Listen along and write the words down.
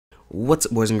What's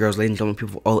up, boys and girls, ladies and gentlemen,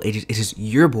 people of all ages? It is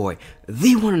your boy,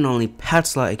 the one and only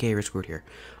Patslot, aka TheRiskReward here.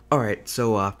 Alright,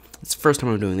 so, it's the first time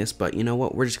I'm doing this, but you know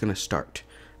what? We're just gonna start.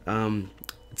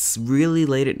 It's really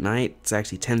late at night. It's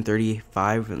actually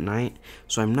 10:35 at night,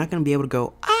 so I'm not gonna be able to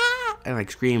go, ah, and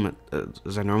like scream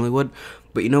as I normally would.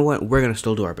 But you know what? We're gonna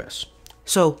still do our best.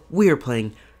 So, we are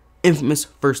playing Infamous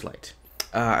First Light.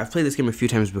 I've played this game a few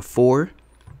times before,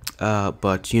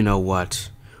 but you know what?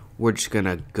 We're just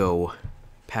gonna go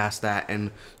past that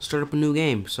and start up a new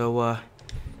game. So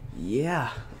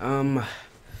yeah,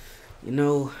 you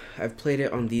know, I've played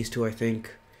it on these two, I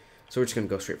think, so we're just gonna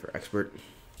go straight for expert.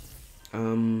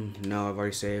 No, I've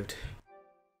already saved.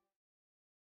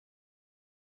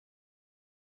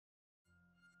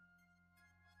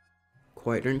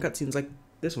 Quiet during cutscenes like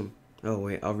this one. Oh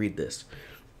wait, I'll read this.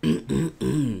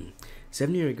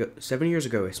 7 years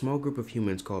ago, a small group of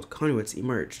humans called conduits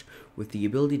emerged, with the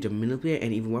ability to manipulate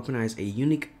and even weaponize a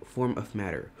unique form of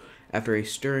matter. After a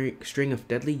string of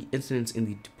deadly incidents in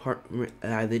the Department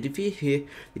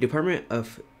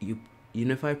of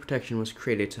Unified Protection was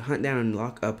created to hunt down and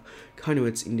lock up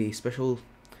conduits in the special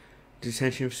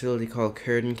detention facility called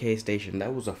Curtin K Station.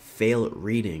 That was a fail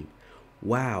reading.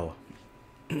 Wow.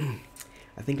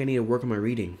 I think I need to work on my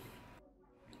reading.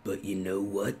 But you know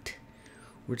what?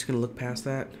 We're just gonna look past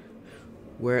that.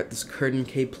 We're at this Curtin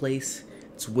K place.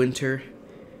 It's winter.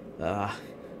 I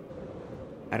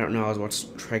don't know. I was about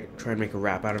to try and make a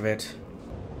rap out of it.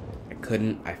 I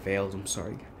couldn't. I failed. I'm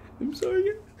sorry. I'm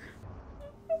sorry.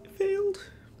 I failed.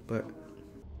 But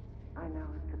I know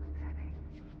it's upsetting.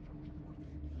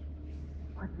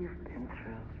 What you've been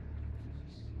through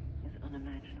is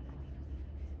unimaginable.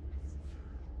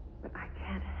 But I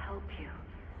can't help you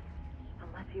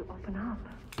unless you open up.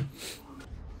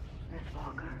 Miss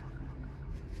Walker.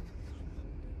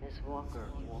 Miss Walker.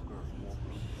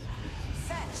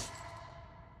 Fetch!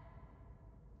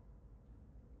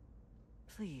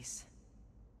 Please,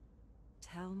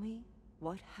 tell me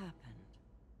what happened.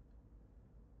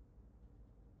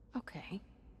 Okay.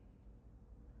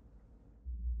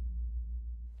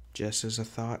 just as a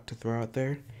thought to throw out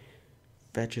there,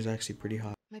 fetch is actually pretty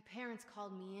hot. My parents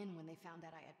called me in when they found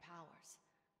out I had powers.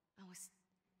 I was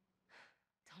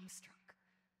dumbstruck.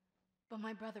 But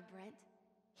my brother Brent,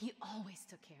 he always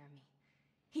took care of me.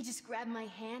 He just grabbed my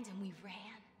hand and we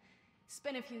ran.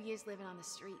 Spent a few years living on the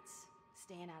streets,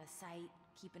 staying out of sight,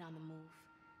 keeping on the move.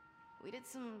 We did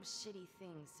some shitty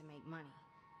things to make money.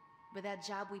 But that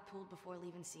job we pulled before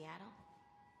leaving Seattle,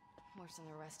 worse than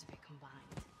the rest of it combined.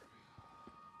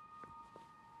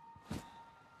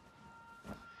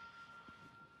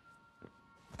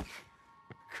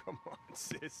 Come on,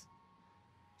 sis.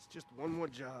 It's just one more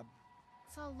job.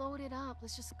 It's all loaded up.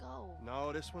 Let's just go.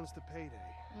 No, this one's the payday.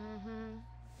 Mm-hmm.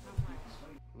 How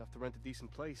much? Enough to rent a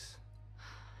decent place.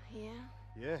 Yeah?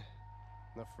 Yeah.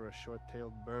 Enough for a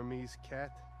short-tailed Burmese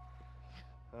cat.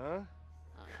 Huh?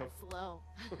 Oh, that's low.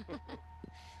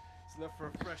 It's enough for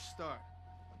a fresh start.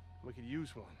 We could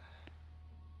use one.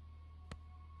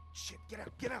 Shit, get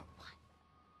out, get out! What?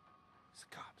 It's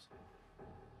the cops. All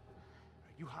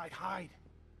right, you hide.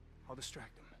 I'll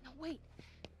distract them. No, wait.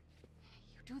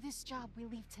 You do this job, we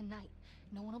leave tonight.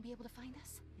 No one will be able to find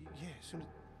us? Yeah, as soon as...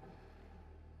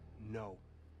 No.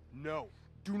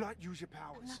 Do not use your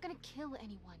powers. I'm not gonna kill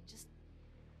anyone. Just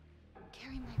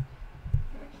carry my...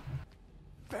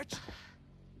 Fetch!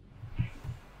 Okay.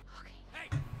 Hey!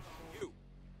 You!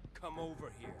 Come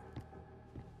over here.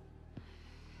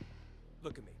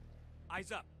 Look at me.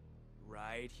 Eyes up.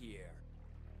 Right here.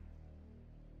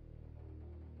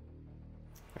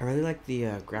 I really like the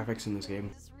graphics in this game.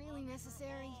 Is this really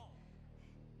necessary?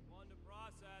 On the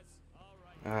process.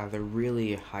 All right. They're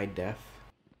really high def.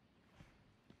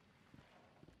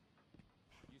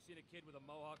 You seen a kid with a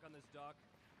mohawk on this dock?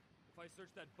 If I search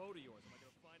that boat of yours, am I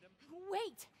gonna find him?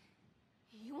 Wait!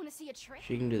 You want to see a trick?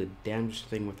 She can do the damnedest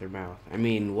thing with her mouth. I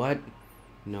mean, what?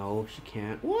 No, she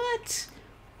can't. What?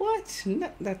 What?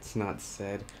 That's not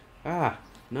said. Ah,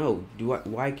 no.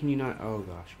 Why can you not? Oh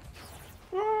gosh.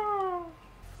 Ah.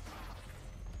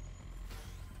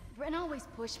 Brent always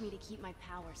pushed me to keep my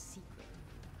powers secret.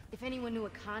 If anyone knew a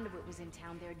conduit was in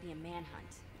town, there'd be a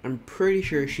manhunt. I'm pretty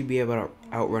sure she'd be able to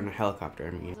outrun a helicopter.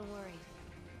 I mean, Don't worry.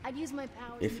 I'd use my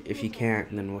powers. if you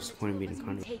can't, then what's the point of being a When we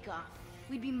conduit? take off.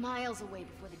 We'd be miles away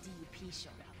before the DUP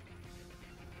showed up.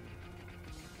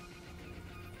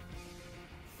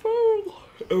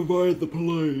 Avoid the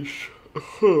police.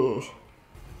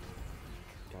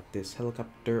 Got this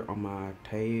helicopter on my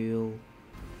tail.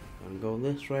 Gonna go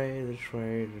this way, this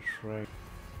way, this way.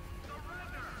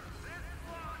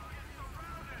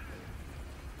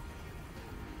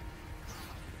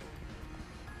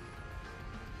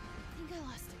 think I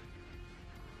lost him.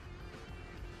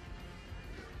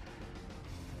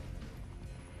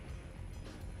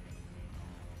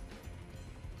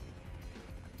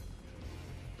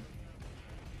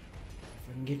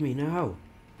 Fucking get me now.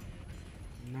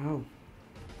 No.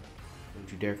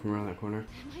 Don't you dare come around that corner. Am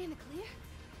I in the clear?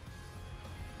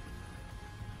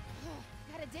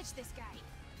 Gotta ditch this guy.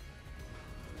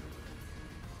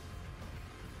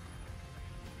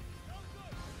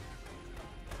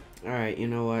 Alright, you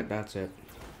know what? That's it.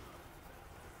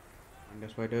 And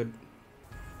guess what I did?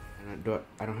 And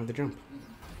I don't have the jump.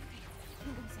 I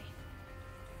think I'm safe.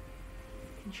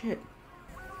 Fucking shit.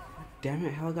 God damn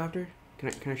it, helicopter.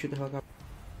 Can I shoot the helicopter?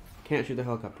 Can't shoot the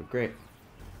helicopter. Great.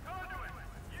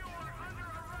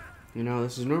 You know,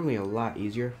 this is normally a lot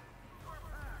easier.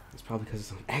 It's probably because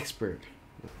it's an expert.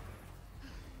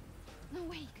 No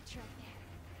way you could track that.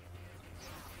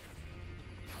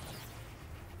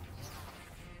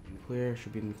 In the clear,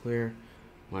 should be in the clear.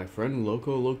 My friend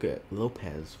Loco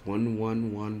Lopez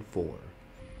 1114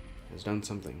 has done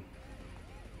something.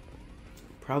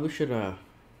 Probably should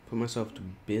put myself to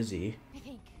busy. I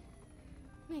think.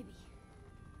 Maybe.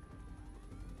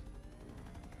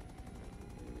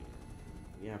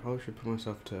 Yeah, I probably should put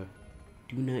myself to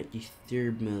do not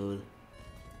disturb mode.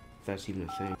 If that's even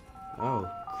a thing. Oh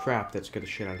crap, that scared the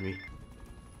shit out of me.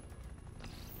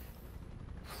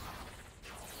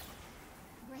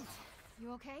 Brent,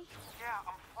 you okay? Yeah,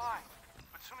 I'm fine.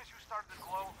 But as soon as you started to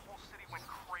glow, the whole city went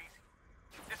crazy.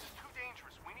 This is too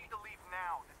dangerous. We need to leave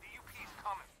now. The DUP's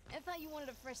coming. I thought you wanted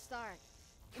a fresh start.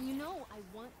 And you know I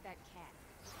want that cat.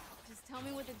 Just tell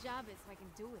me what the job is so I can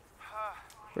do it.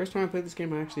 First time I played this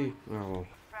game, I actually... Oh, well.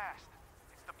 Fast.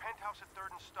 It's the penthouse at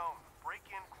 3rd and Stone. Break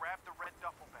in, grab the red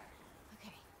duffel bag.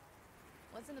 Okay.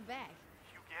 What's in the bag?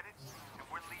 You get it? And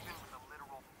we're leaving with a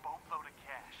literal boatload of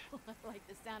cash. I like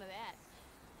the sound of that.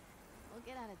 We'll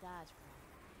get out of Dodge, bro.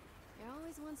 You're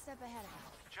always one step ahead of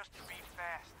us. Just to be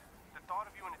fast. The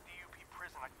thought of you in a DUP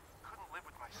prison, I couldn't live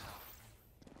with myself.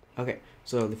 Okay,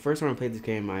 so the first time I played this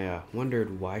game, I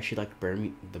wondered why she liked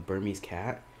the Burmese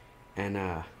cat. And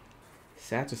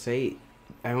sad to say,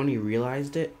 I only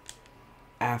realized it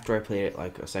after I played it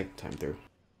like a second time through.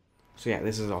 So yeah,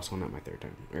 this is also not my third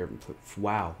time.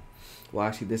 Wow. Well,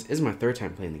 actually, this is my third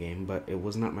time playing the game, but it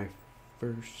was not my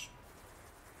first.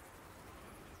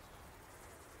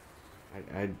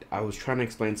 I was trying to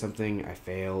explain something. I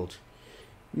failed.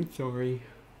 I'm sorry.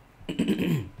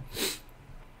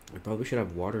 I probably should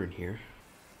have water in here.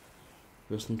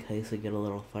 Just in case I get a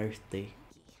little thirsty.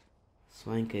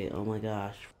 Swanky, oh my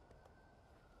gosh.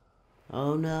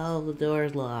 Oh no, the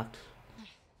door's locked.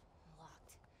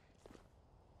 Locked.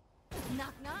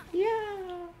 Knock, knock.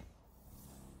 Yeah.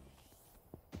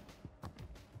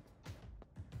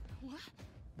 What?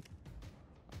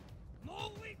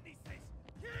 No weaknesses!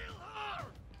 Kill her!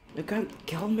 You can't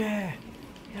kill me.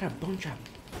 You're a bunch of...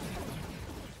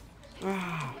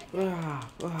 I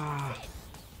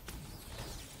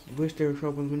wish there was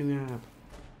trouble on the mini-map.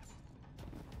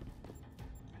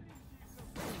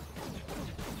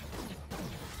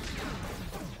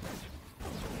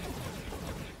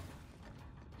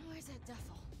 Where's that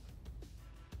duffel?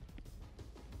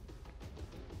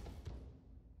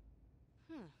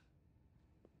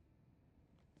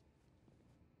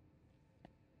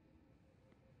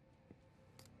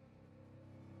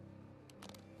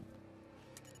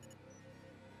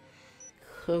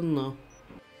 Oh no.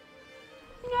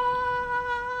 No!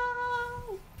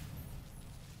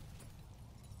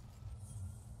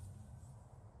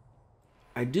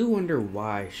 I do wonder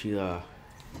why she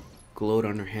glowed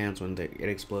on her hands when it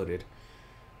exploded.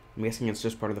 I'm guessing it's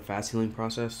just part of the fast healing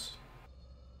process.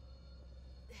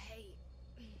 Hey.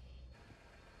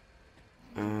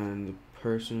 And the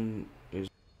person is...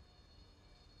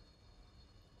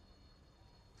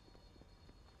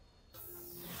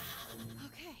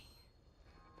 Okay.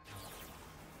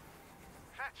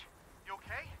 Fetch, you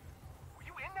okay? Were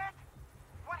you in that?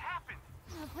 What happened?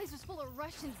 The place was full of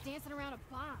Russians dancing around a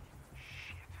bomb.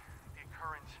 Shit. The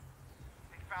occurrence.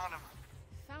 They found him.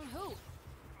 Found who?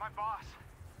 My boss.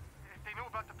 If they knew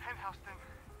about the penthouse, then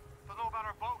they'll know about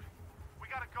our boat. We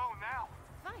gotta go now.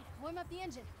 Fine, warm up the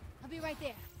engine. I'll be right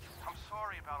there. I'm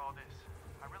sorry about all this.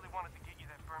 I really wanted to get you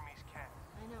that Burmese cat.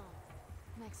 I know.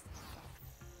 Next time.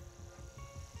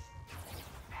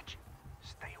 Fetch,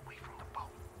 stay away from the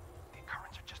boat. The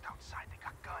occurrence are just outside. They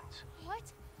got guns. What?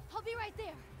 I'll be right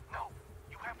there. No,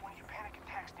 you have one of your panic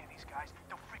attacks near these guys.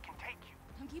 They'll freaking take you.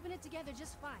 I'm keeping it together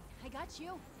just fine. I got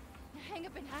you. Now hang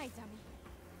up and hide, dummy.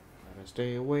 Gotta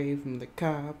stay away from the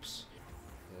cops,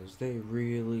 'cause they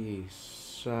really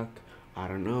suck. I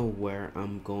don't know where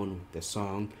I'm going with this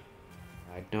song.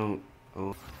 I don't.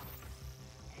 Oh.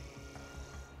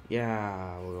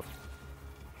 Yeah.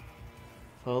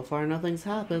 So far, nothing's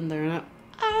happened. They're not.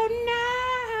 Oh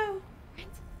no!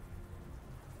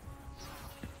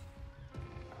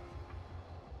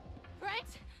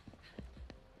 Brent?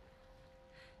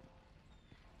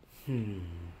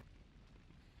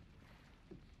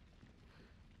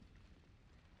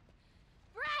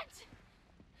 Brent!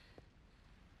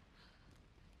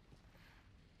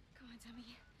 Come on,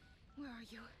 Tommy. Where are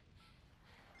you?